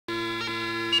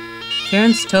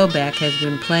Ferenc Tobak has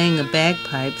been playing the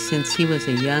bagpipe since he was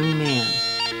a young man.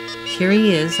 Here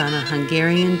he is on a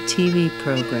Hungarian TV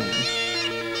program.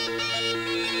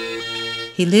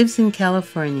 He lives in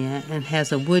California and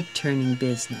has a wood-turning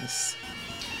business.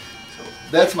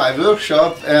 That's my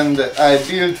workshop, and I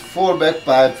built 4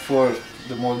 bagpipes for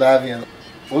the Moldavian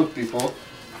old people.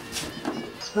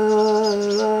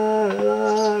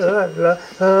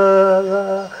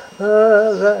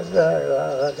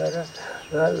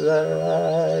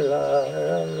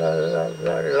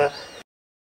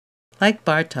 Like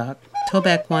Bartók,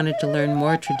 Tobak wanted to learn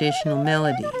more traditional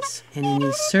melodies, and in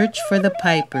his search for the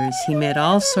pipers, he met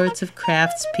all sorts of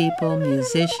craftspeople,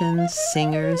 musicians,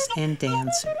 singers, and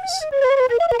dancers.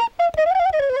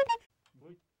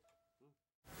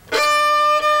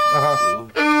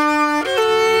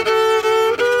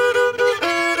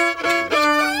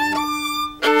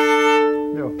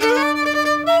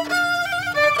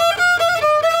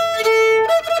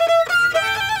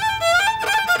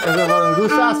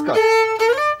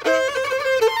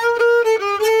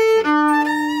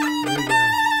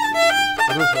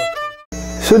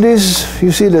 So this,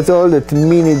 you see that all the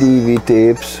mini DV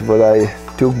tapes, what I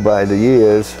took by the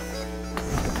years,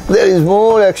 there is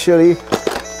more actually.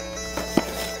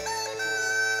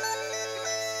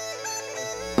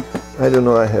 I don't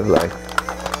know, I have like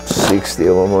 60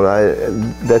 or more,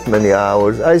 that many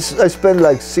hours. I spent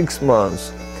like 6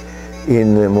 months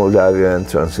in Moldavia and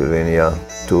Transylvania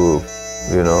to,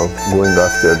 you know, going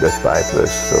after the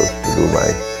pipers, so to do my,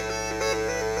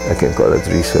 I can call it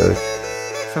research.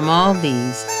 From all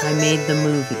these, I made the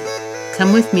movie.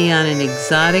 Come with me on an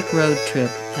exotic road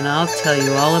trip and I'll tell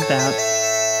you all about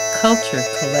culture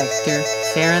collector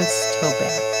Ferenc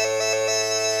Tobak.